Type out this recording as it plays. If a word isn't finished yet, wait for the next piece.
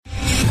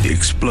The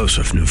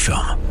explosive new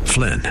film,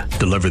 Flynn,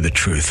 deliver the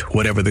truth,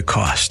 whatever the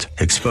cost,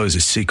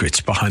 exposes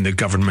secrets behind the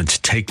government's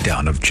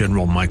takedown of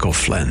General Michael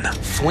Flynn.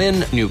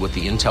 Flynn knew what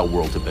the intel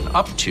world had been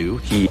up to.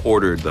 He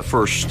ordered the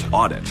first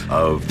audit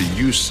of the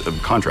use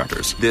of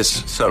contractors.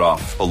 This set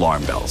off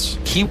alarm bells.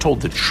 He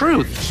told the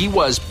truth. He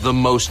was the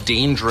most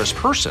dangerous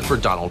person for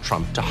Donald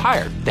Trump to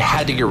hire. They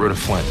had to get rid of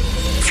Flynn.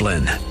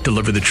 Flynn,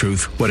 deliver the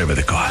truth, whatever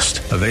the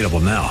cost. Available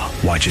now.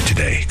 Watch it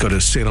today. Go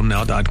to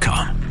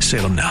salemnow.com.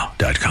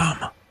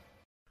 salemnow.com.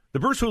 The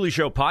Bruce Hooley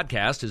Show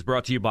podcast is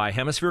brought to you by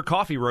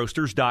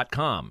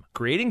HemisphereCoffeeRoasters.com.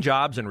 Creating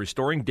jobs and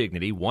restoring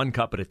dignity one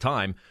cup at a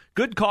time.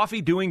 Good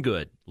coffee doing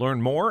good.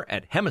 Learn more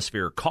at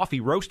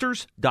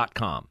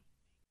HemisphereCoffeeRoasters.com.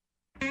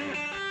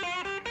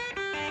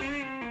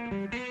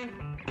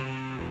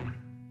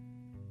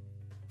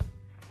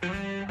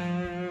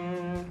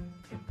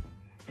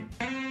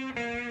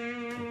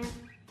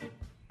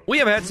 We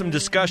have had some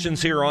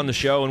discussions here on the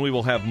show, and we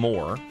will have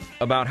more,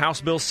 about House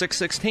Bill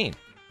 616.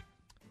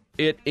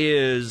 It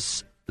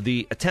is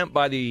the attempt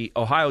by the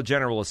Ohio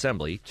General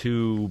Assembly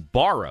to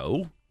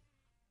borrow,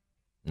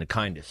 in the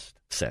kindest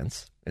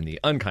sense, in the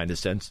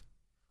unkindest sense,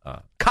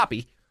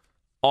 copy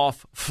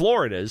off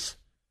Florida's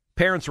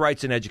Parents'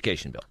 Rights in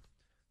Education Bill.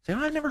 Say,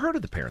 I've never heard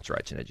of the Parents'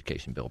 Rights in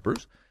Education Bill,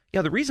 Bruce.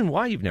 Yeah, the reason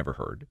why you've never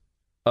heard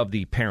of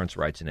the Parents'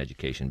 Rights in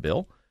Education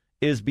Bill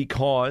is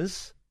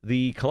because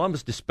the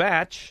Columbus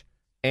Dispatch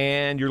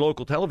and your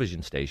local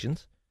television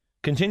stations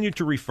continue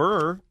to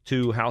refer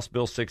to House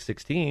Bill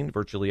 616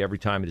 virtually every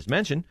time it is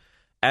mentioned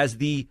as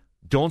the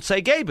Don't Say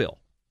Gay bill.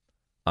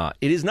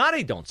 It is not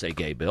a Don't Say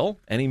Gay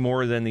bill any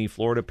more than the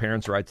Florida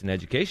Parents' Rights in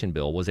Education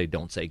bill was a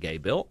Don't Say Gay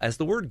bill, as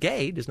the word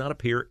gay does not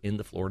appear in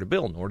the Florida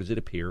bill, nor does it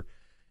appear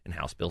in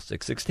House Bill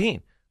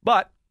 616.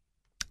 But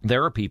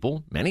there are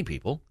people, many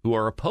people, who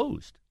are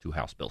opposed to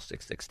House Bill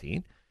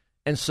 616,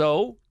 and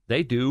so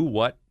they do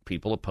what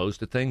people opposed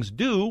to things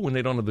do when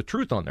they don't have the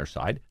truth on their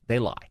side. They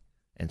lie.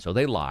 And so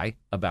they lie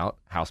about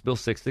House Bill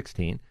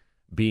 616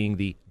 being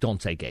the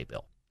Don't Say Gay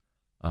bill.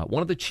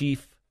 One of the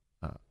chief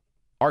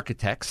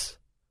architects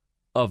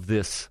of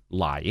this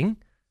lying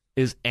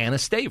is Anna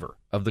Staver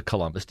of the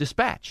Columbus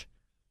Dispatch,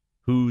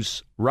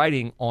 who's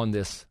writing on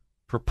this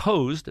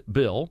proposed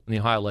bill in the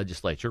Ohio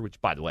legislature,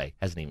 which, by the way,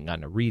 hasn't even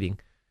gotten a reading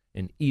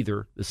in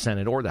either the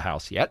Senate or the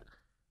House yet.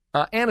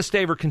 Anna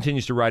Staver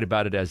continues to write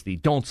about it as the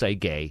Don't Say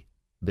Gay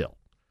bill.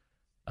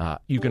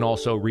 You can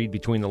also read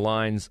between the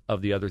lines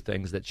of the other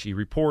things that she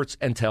reports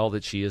and tell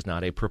that she is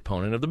not a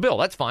proponent of the bill.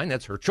 That's fine.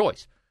 That's her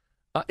choice.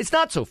 It's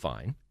not so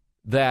fine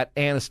that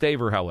Anna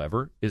Staver,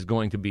 however, is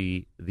going to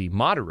be the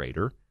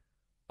moderator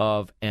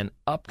of an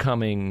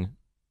upcoming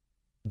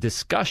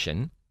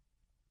discussion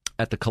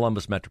at the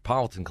Columbus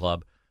Metropolitan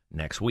Club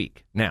next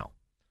week. Now,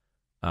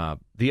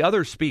 the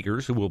other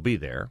speakers who will be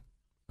there,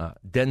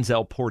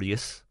 Denzel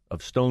Porteous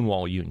of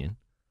Stonewall Union,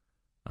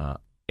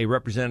 a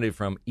representative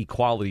from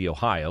Equality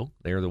Ohio.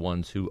 They're the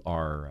ones who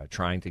are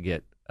trying to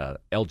get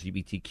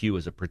LGBTQ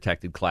as a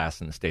protected class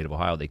in the state of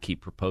Ohio. They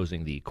keep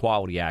proposing the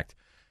Equality Act.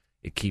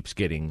 It keeps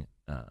getting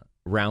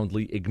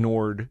roundly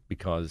ignored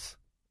because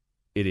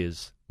it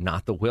is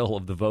not the will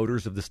of the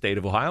voters of the state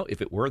of Ohio.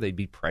 If it were, they'd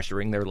be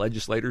pressuring their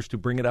legislators to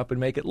bring it up and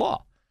make it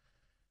law.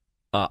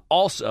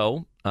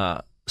 Also,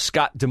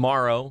 Scott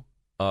DeMauro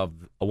of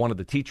one of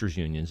the teachers'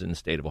 unions in the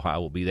state of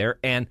Ohio will be there,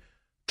 and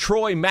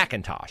Troy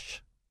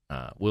McIntosh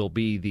will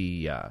be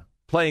the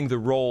playing the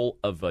role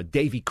of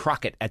Davy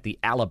Crockett at the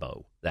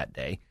Alamo that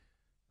day,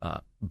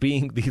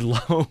 being the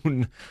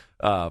lone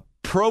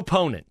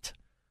proponent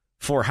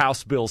for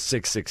House Bill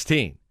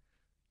 616.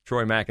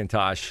 Troy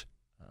McIntosh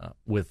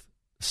with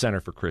Center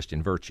for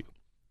Christian Virtue.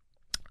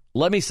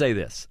 Let me say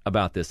this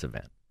about this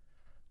event.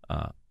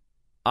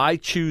 I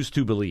choose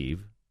to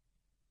believe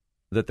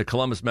that the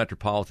Columbus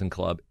Metropolitan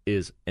Club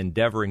is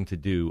endeavoring to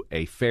do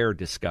a fair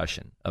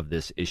discussion of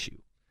this issue.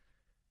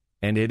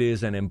 And it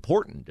is an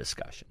important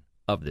discussion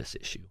of this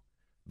issue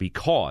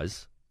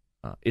because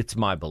it's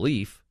my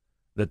belief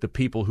that the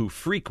people who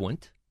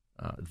frequent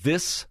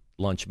this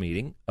lunch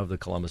meeting of the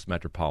Columbus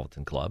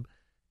Metropolitan Club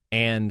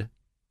and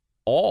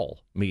all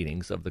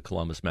meetings of the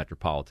Columbus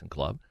Metropolitan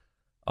Club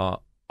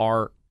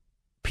are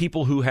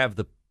people who have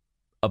the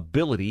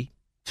ability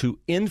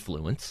to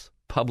influence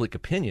public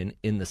opinion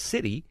in the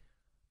city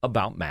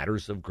about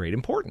matters of great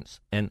importance.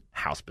 And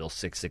House Bill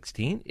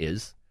 616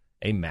 is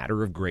a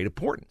matter of great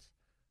importance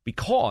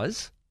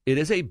because it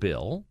is a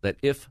bill that,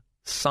 if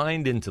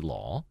signed into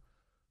law,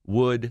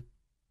 would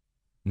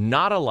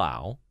not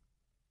allow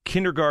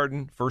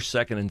kindergarten, first,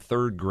 second, and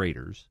third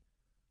graders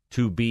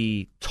to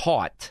be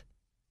taught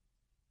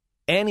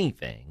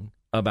anything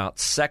about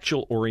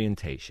sexual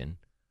orientation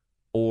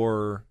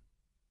or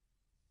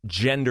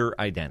gender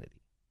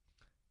identity.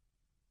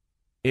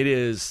 It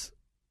is,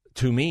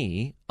 to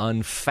me,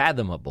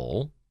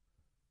 unfathomable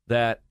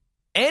that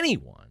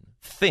anyone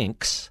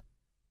thinks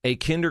a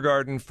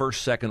kindergarten,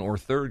 first, second, or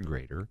third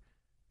grader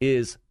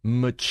is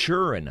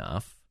mature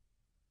enough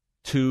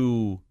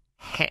to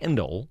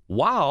handle,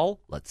 while,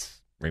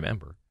 let's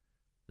remember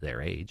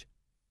their age,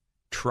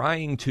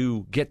 trying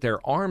to get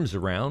their arms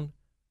around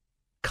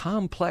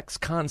complex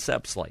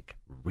concepts like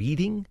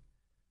reading,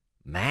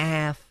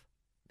 math,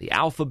 the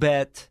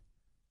alphabet,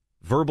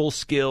 verbal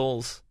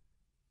skills.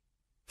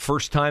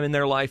 First time in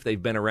their life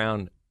they've been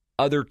around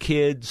other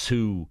kids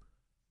who,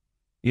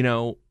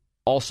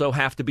 also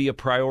have to be a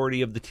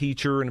priority of the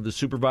teacher and of the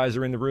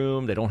supervisor in the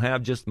room. They don't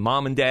have just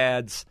mom and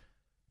dad's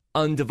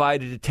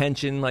undivided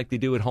attention like they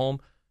do at home.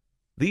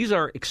 These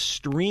are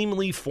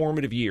extremely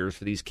formative years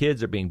for these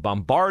kids. They're being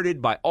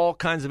bombarded by all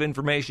kinds of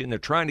information. They're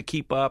trying to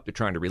keep up. They're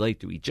trying to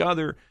relate to each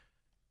other.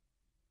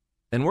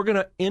 And we're going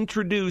to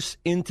introduce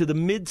into the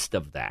midst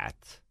of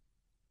that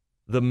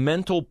the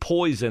mental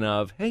poison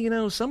of, hey,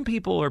 some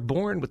people are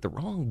born with the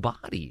wrong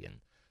body, and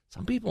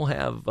some people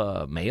have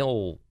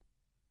male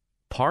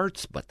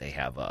parts, but they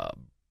have a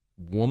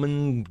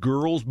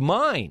girl's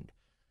mind.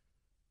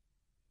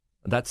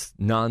 That's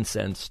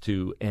nonsense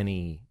to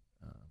any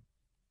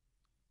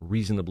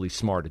reasonably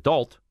smart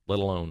adult, let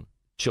alone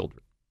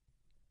children.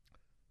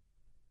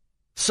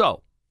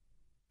 So,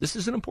 this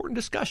is an important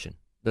discussion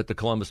that the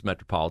Columbus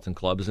Metropolitan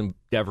Club is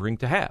endeavoring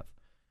to have.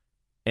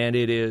 And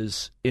it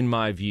is, in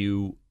my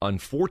view,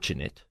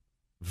 unfortunate,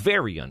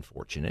 very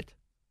unfortunate,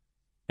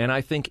 and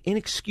I think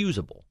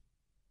inexcusable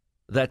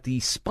that the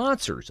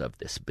sponsors of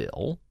this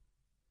bill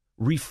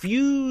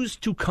refuse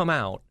to come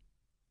out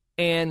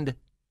and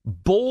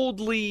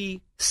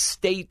boldly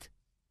state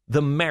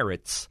the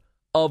merits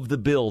of the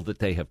bill that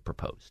they have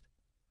proposed.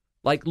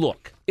 Like,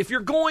 look, if you're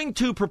going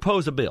to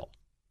propose a bill,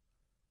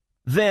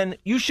 then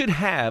you should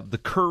have the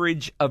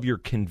courage of your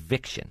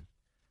conviction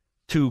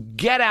to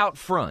get out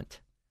front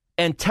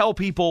and tell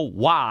people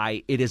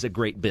why it is a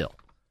great bill.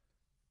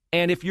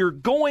 And if you're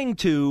going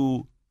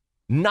to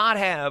not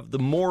have the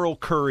moral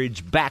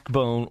courage,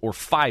 backbone, or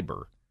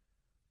fiber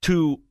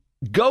to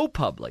go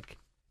public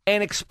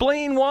and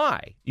explain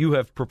why you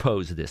have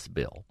proposed this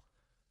bill,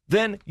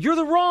 then you're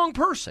the wrong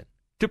person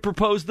to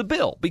propose the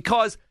bill,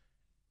 because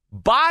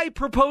by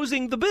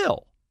proposing the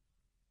bill,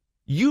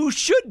 you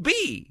should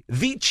be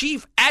the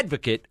chief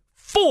advocate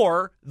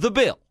for the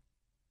bill.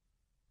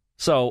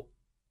 So,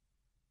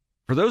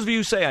 for those of you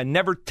who say I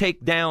never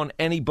take down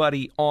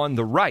anybody on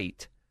the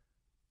right,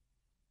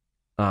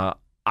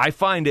 I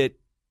find it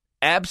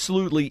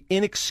absolutely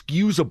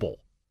inexcusable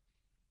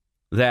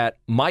that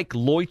Mike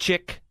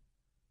Loychik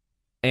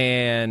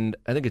and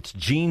I think it's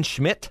Gene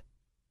Schmidt,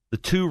 the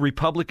two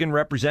Republican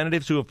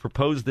representatives who have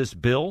proposed this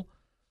bill,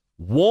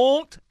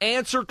 won't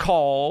answer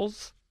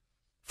calls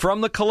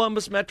from the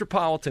Columbus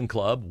Metropolitan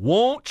Club,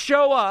 won't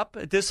show up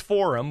at this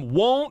forum,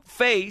 won't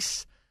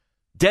face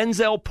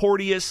Denzel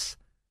Porteous,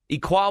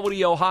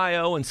 Equality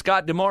Ohio, and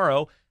Scott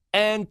DeMauro,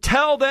 and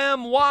tell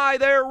them why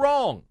they're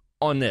wrong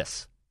on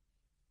this.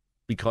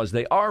 Because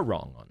they are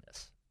wrong on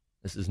this.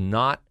 This is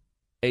not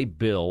a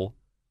bill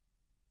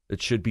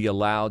that should be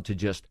allowed to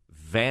just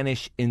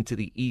vanish into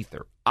the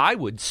ether. I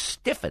would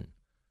stiffen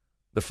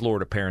the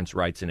Florida Parents'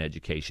 Rights in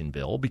Education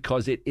bill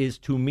because it is,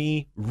 to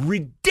me,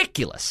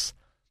 ridiculous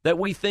that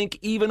we think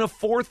even a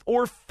fourth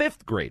or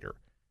fifth grader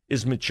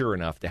is mature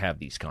enough to have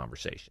these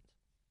conversations.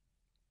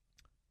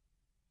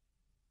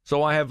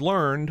 So I have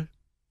learned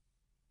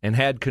and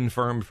had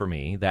confirmed for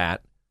me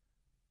that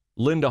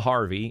Linda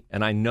Harvey,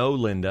 and I know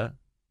Linda,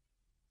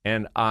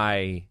 and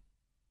I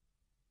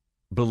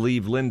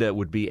believe Linda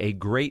would be a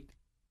great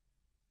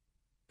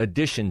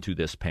addition to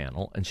this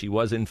panel, and she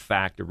was, in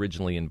fact,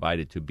 originally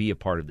invited to be a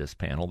part of this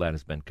panel. That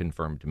has been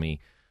confirmed to me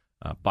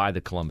by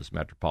the Columbus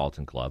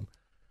Metropolitan Club.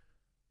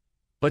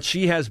 But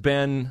she has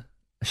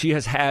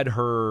had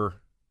her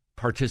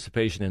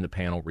participation in the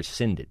panel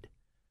rescinded.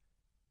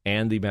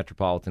 And the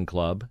Metropolitan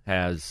Club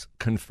has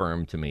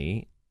confirmed to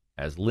me,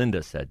 as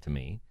Linda said to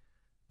me,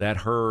 that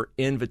her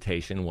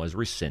invitation was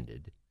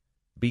rescinded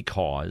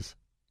because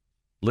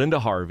Linda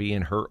Harvey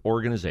and her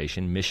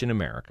organization, Mission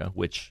America,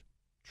 which,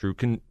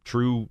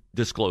 true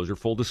disclosure,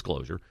 full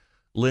disclosure,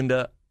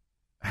 Linda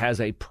has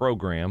a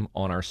program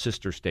on our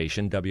sister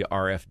station,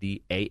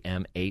 WRFD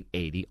AM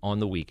 880, on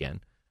the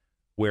weekend,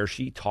 where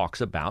she talks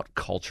about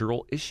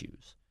cultural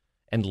issues.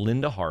 And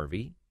Linda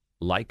Harvey,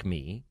 like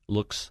me,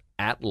 looks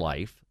at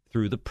life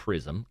through the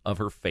prism of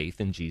her faith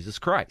in Jesus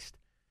Christ.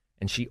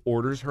 And she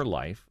orders her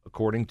life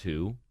according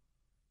to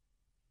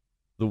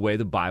the way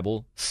the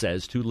Bible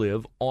says to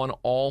live on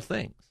all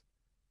things.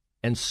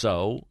 And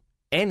so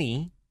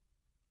any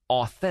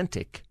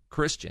authentic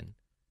Christian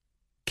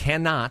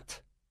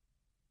cannot,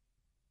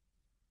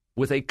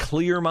 with a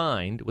clear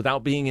mind,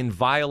 without being in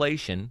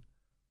violation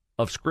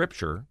of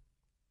Scripture,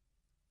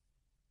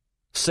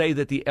 say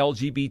that the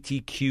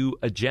LGBTQ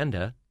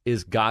agenda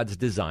is God's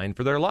design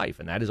for their life.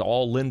 And that is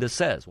all Linda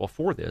says. Well,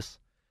 for this,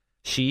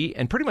 she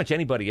and pretty much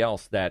anybody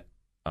else that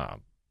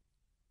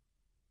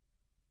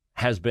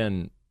has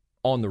been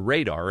on the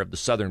radar of the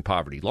Southern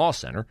Poverty Law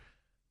Center,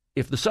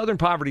 if the Southern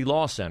Poverty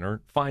Law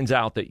Center finds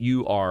out that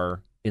you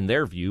are, in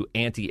their view,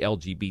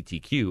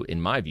 anti-LGBTQ, in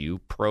my view,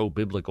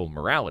 pro-biblical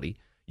morality,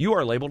 you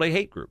are labeled a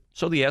hate group.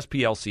 So the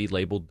SPLC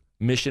labeled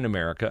Mission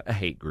America a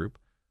hate group.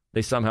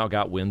 They somehow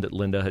got wind that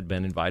Linda had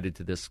been invited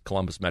to this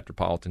Columbus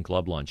Metropolitan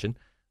Club luncheon.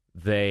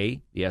 The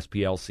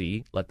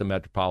SPLC, let the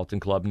Metropolitan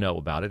Club know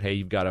about it. Hey,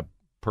 you've got a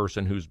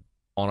person who's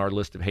on our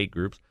list of hate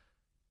groups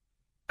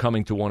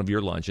coming to one of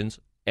your luncheons,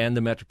 and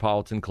the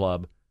Metropolitan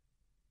Club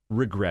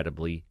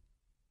regrettably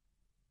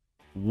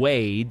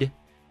weighed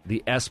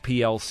the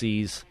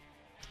SPLC's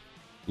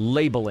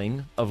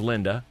labeling of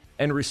Linda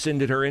and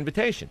rescinded her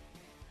invitation.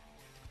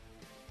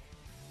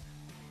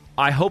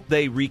 I hope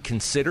they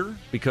reconsider,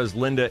 because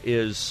Linda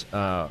is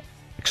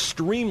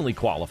extremely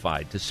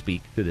qualified to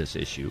speak to this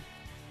issue.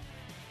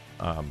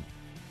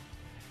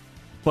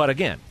 But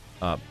again,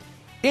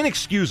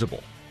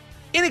 inexcusable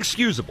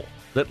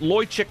that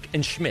Leuchik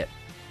and Schmidt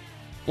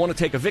want to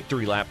take a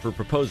victory lap for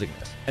proposing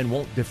this and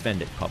won't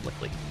defend it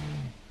publicly.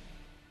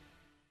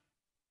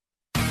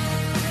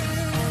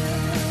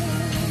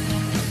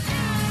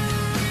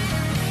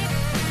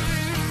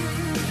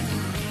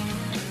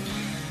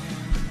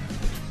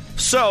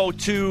 So,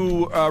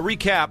 to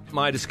recap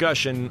my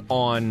discussion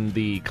on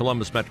the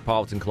Columbus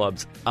Metropolitan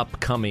Club's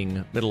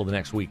upcoming middle of the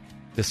next week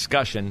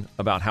discussion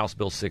about House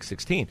Bill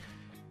 616,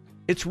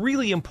 it's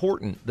really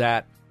important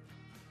that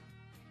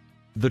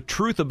the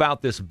truth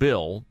about this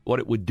bill, what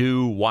it would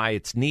do, why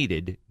it's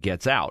needed,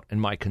 gets out. And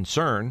my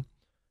concern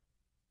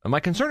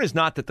is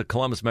not that the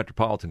Columbus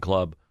Metropolitan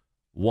Club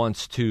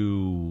wants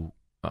to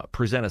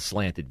present a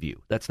slanted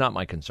view. That's not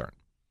my concern.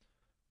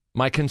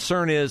 My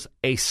concern is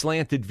a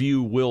slanted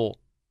view will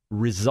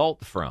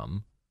result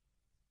from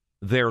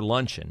their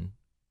luncheon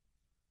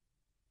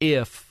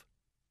if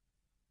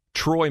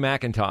Troy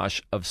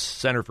McIntosh of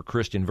Center for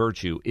Christian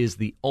Virtue is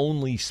the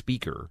only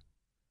speaker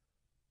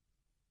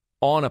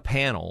on a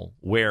panel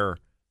where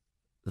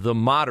the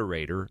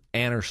moderator,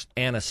 Anna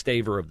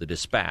Staver of the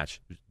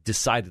Dispatch, who's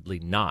decidedly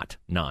not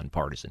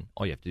nonpartisan,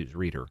 all you have to do is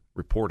read her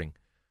reporting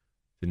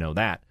to know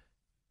that,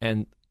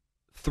 and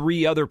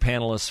three other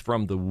panelists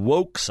from the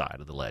woke side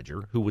of the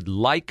ledger who would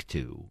like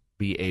to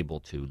be able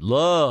to,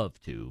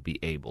 love to be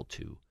able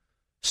to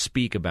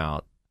speak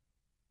about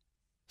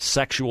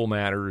sexual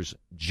matters,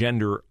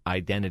 gender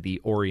identity,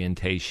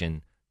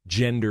 orientation,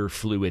 gender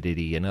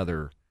fluidity, and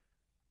other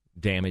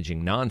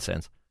damaging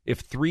nonsense.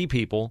 If three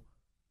people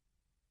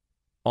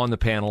on the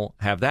panel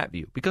have that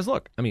view. Because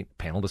look, I mean,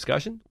 panel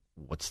discussion,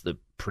 what's the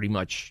pretty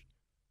much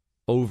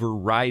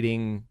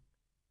overriding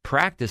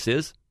practice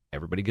is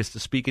everybody gets to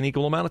speak an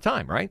equal amount of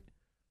time, right?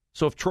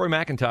 So if Troy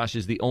McIntosh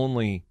is the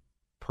only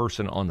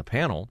person on the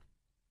panel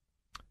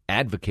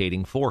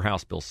advocating for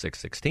House Bill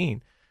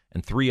 616,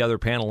 and three other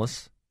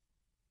panelists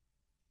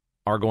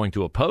are going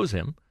to oppose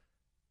him,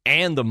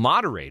 and the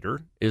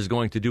moderator is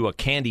going to do a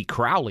Candy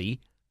Crowley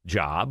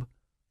job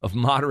of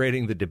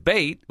moderating the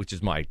debate, which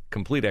is my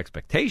complete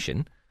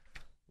expectation,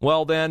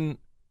 well, then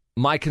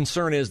my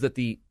concern is that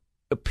the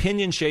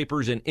opinion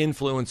shapers and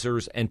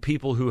influencers and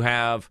people who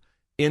have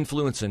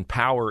influence and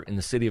power in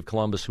the city of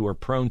Columbus who are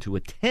prone to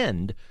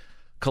attend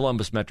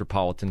Columbus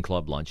Metropolitan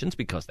Club luncheons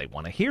because they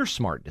want to hear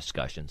smart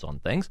discussions on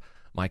things,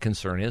 my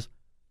concern is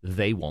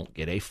they won't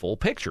get a full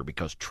picture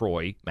because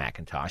Troy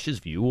McIntosh's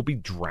view will be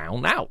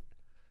drowned out.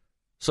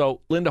 So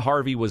Linda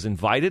Harvey was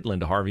invited,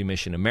 Linda Harvey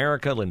Mission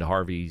America. Linda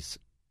Harvey's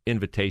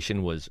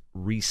invitation was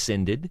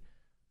rescinded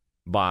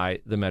by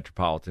the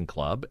Metropolitan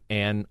Club,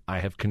 and I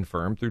have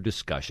confirmed through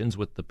discussions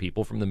with the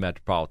people from the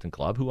Metropolitan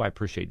Club, who I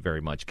appreciate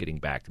very much getting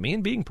back to me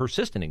and being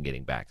persistent in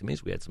getting back to me,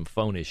 as we had some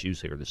phone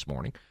issues here this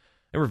morning.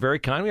 They were very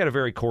kind. We had a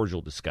very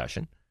cordial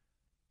discussion.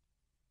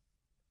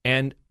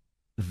 And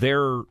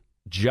their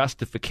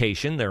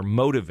justification, their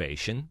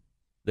motivation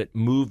that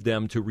moved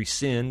them to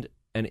rescind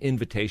an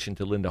invitation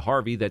to Linda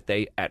Harvey that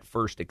they at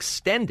first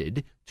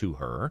extended to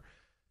her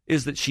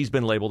is that she's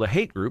been labeled a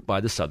hate group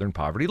by the Southern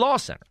Poverty Law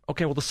Center.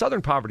 Okay, well, the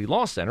Southern Poverty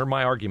Law Center,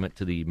 my argument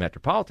to the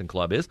Metropolitan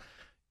Club is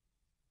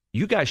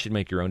you guys should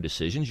make your own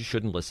decisions. You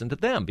shouldn't listen to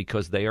them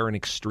because they are an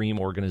extreme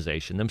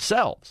organization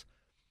themselves.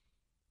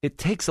 It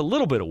takes a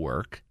little bit of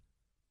work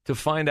to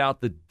find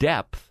out the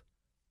depth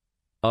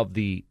of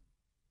the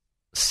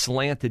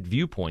slanted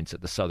viewpoints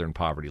at the Southern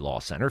Poverty Law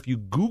Center. If you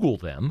Google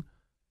them,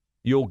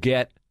 you'll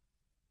get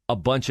a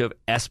bunch of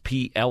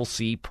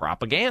SPLC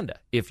propaganda.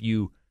 If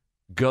you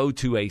go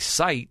to a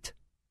site,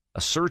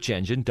 a search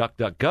engine,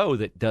 DuckDuckGo,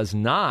 that does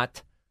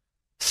not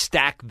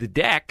stack the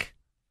deck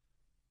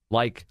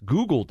like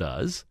Google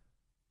does,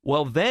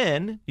 well,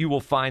 then you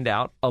will find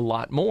out a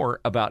lot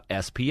more about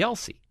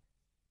SPLC.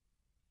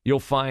 You'll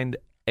find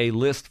a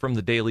list from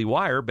the Daily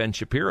Wire, Ben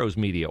Shapiro's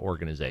media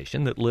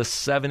organization, that lists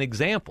 7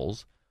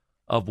 examples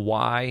of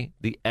why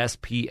the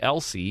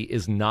SPLC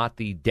is not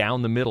the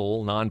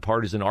down-the-middle,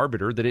 nonpartisan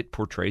arbiter that it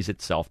portrays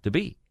itself to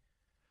be.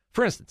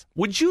 For instance,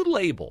 would you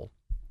label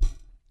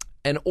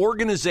an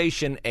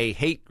organization a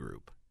hate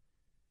group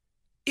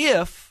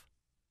if,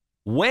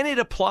 when it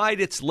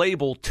applied its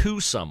label to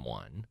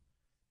someone,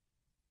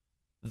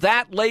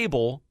 that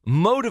label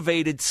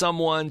motivated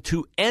someone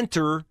to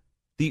enter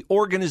the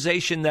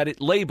organization that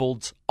it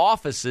labeled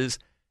offices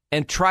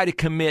and try to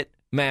commit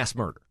mass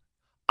murder?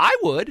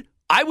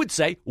 I would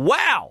say,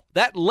 wow,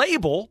 that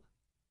label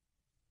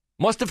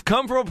must have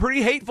come from a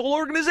pretty hateful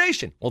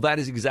organization. Well, that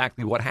is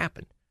exactly what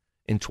happened.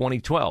 In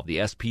 2012, the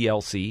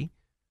SPLC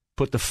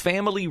put the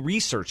Family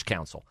Research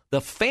Council,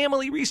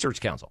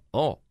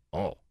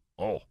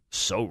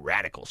 so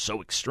radical,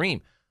 so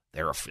extreme.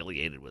 They're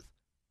affiliated with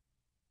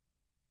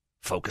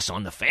Focus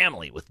on the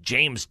Family, with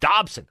James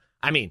Dobson.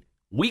 I mean,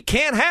 we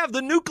can't have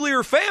the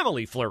nuclear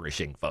family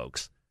flourishing,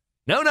 folks.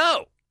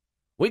 No.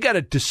 We got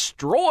to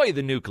destroy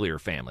the nuclear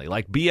family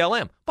like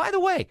BLM. By the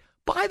way,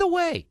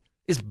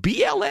 is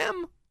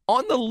BLM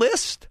on the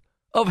list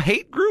of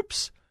hate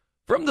groups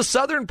from the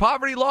Southern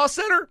Poverty Law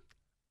Center?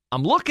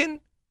 I'm looking.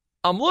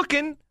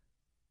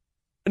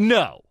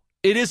 No,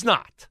 it is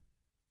not.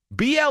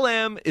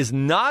 BLM is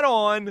not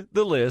on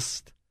the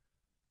list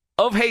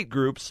of hate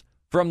groups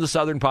from the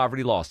Southern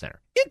Poverty Law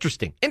Center.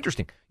 Interesting.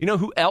 You know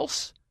who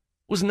else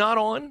was not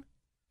on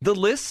the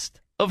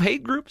list of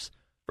hate groups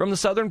from the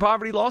Southern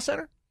Poverty Law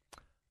Center?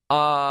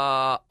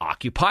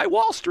 Occupy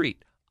Wall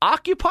Street.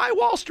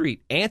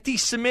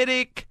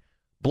 Anti-Semitic,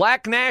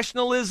 black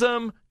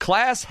nationalism,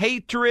 class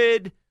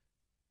hatred.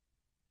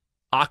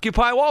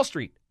 Occupy Wall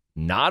Street.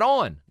 Not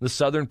on the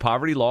Southern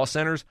Poverty Law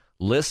Center's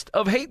list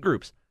of hate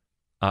groups.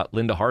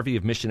 Linda Harvey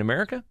of Mission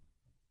America,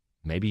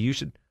 maybe you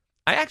should.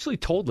 I actually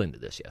told Linda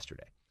this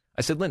yesterday.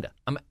 I said, Linda,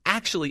 I'm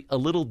actually a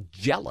little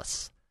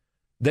jealous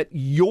that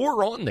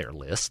you're on their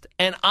list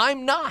and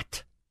I'm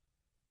not,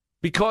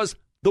 because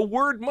the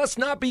word must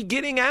not be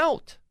getting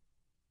out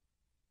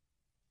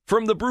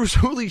from the Bruce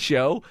Hooley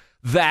Show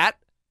that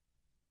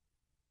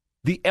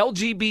the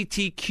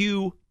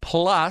LGBTQ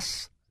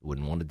plus,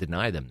 wouldn't want to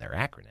deny them their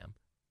acronym,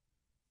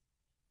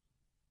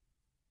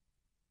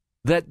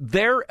 that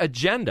their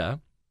agenda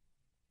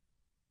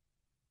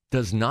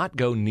does not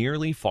go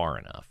nearly far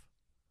enough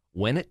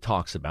when it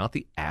talks about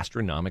the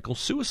astronomical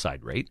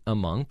suicide rate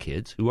among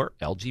kids who are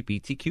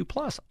LGBTQ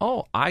plus.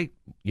 Oh, I'm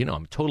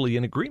totally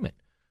in agreement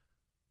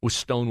with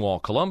Stonewall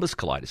Columbus,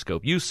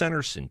 Kaleidoscope Youth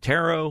Center,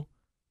 Centero,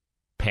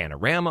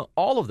 Panorama,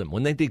 all of them,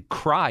 when they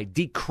decry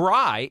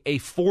a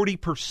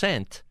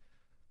 40%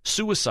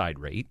 suicide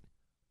rate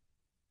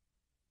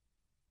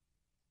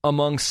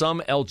among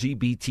some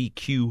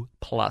LGBTQ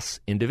plus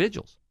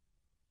individuals.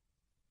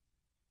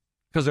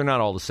 Because they're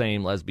not all the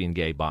same, lesbian,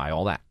 gay, bi,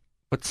 all that.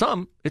 But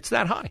some, it's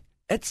that high.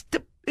 It's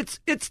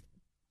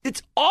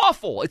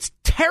awful. It's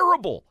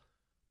terrible.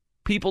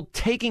 People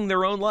taking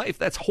their own life.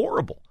 That's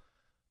horrible.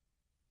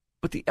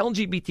 But the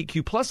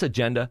LGBTQ plus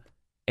agenda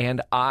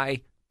and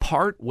I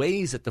part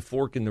ways at the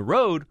fork in the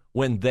road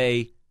when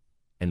they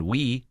and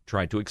we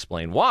try to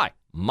explain why.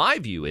 My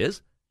view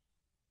is,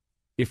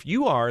 if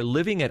you are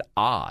living at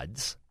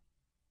odds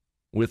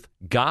with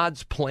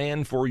God's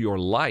plan for your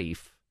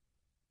life,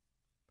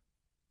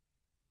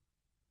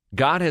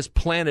 God has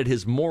planted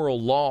his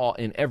moral law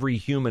in every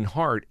human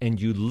heart,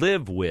 and you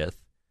live with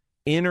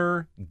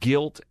inner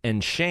guilt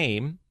and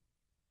shame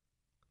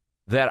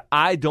that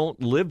I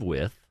don't live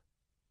with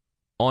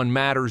on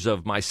matters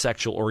of my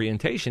sexual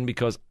orientation,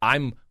 because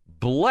I'm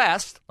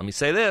blessed, let me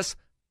say this,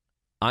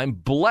 I'm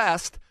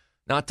blessed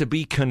not to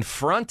be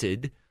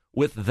confronted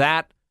with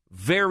that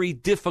very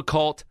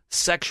difficult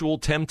sexual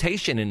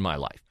temptation in my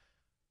life.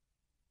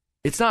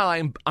 It's not,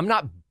 I'm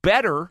not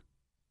better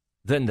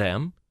than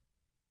them.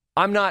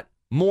 I'm not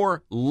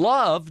more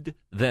loved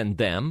than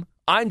them.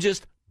 I'm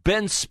just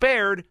been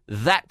spared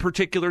that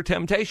particular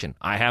temptation.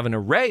 I have an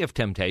array of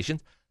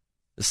temptations.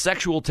 The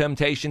sexual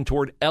temptation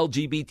toward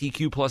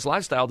LGBTQ plus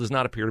lifestyle does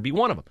not appear to be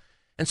one of them.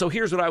 And so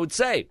here's what I would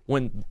say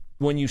when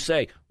you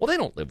say, well, they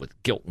don't live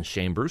with guilt and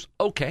shame, Bruce.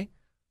 Okay,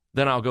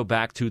 then I'll go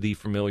back to the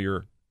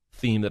familiar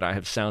theme that I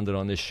have sounded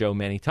on this show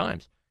many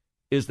times,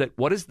 is that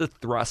what is the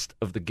thrust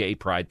of the Gay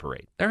Pride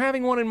Parade? They're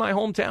having one in my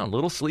hometown,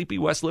 little sleepy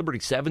West Liberty,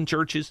 7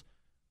 churches,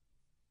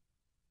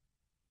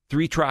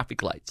 3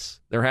 traffic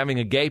lights. They're having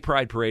a Gay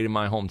Pride Parade in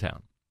my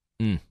hometown.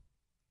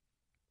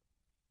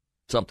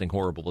 Something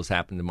horrible has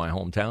happened in my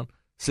hometown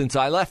since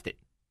I left it.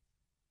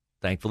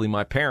 Thankfully,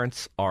 my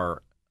parents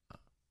are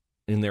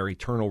in their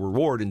eternal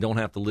reward and don't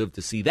have to live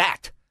to see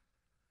that.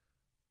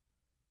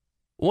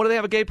 What do they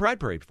have a Gay Pride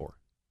Parade for?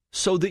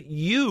 So that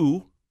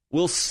you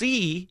will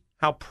see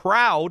how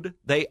proud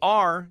they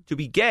are to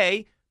be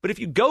gay. But if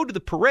you go to the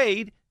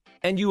parade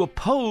and you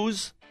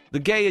oppose the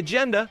gay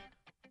agenda,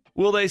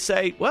 will they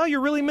say, well,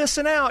 you're really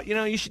missing out. You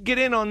know, you should get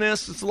in on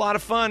this. It's a lot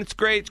of fun. It's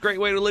great. It's a great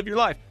way to live your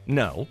life.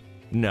 No.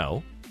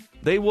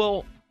 They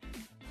will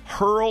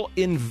hurl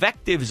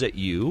invectives at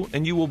you,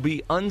 and you will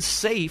be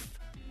unsafe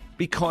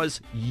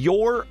because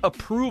your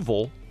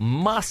approval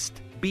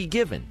must be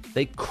given.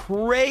 They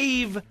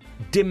crave,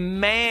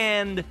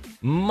 demand,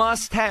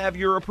 must have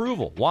your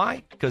approval.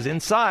 Why? Because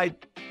inside,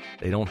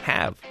 they don't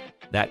have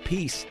that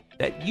peace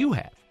that you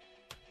have.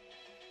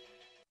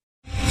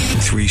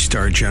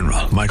 3-star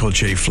General Michael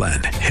J.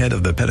 Flynn, head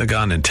of the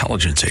Pentagon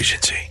Intelligence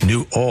Agency,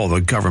 knew all the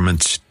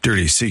government's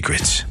dirty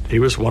secrets. He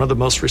was one of the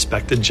most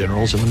respected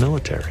generals in the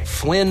military.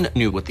 Flynn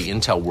knew what the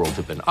intel world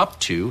had been up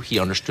to. He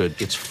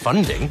understood its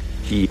funding.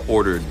 He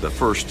ordered the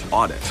first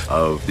audit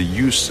of the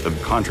use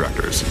of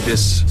contractors.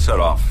 This set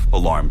off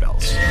alarm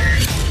bells.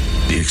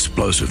 The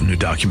explosive new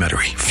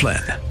documentary,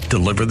 Flynn,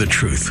 Deliver the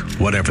Truth,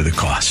 Whatever the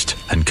Cost,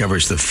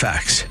 uncovers the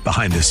facts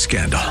behind this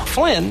scandal.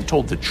 Flynn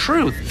told the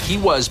truth. He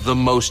was the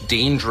most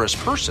dangerous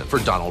person for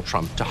Donald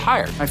Trump to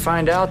hire. I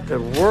find out the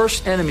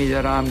worst enemy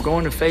that I'm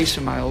going to face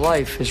in my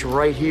life is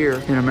right here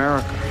in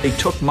America. They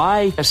took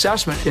my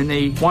assessment and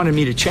they wanted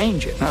me to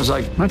change it. And I was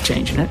like, I'm not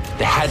changing it.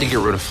 They had to get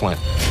rid of Flynn.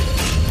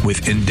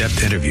 With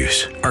in-depth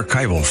interviews,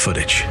 archival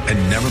footage,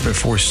 and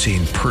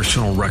never-before-seen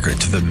personal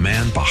records of the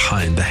man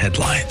behind the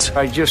headlines.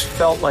 I just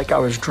felt like I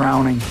was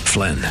drowning.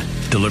 Flynn,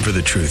 Deliver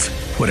the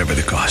Truth, Whatever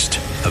the Cost.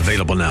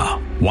 Available now.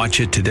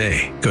 Watch it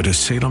today. Go to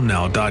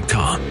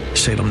salemnow.com.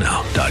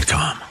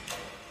 salemnow.com.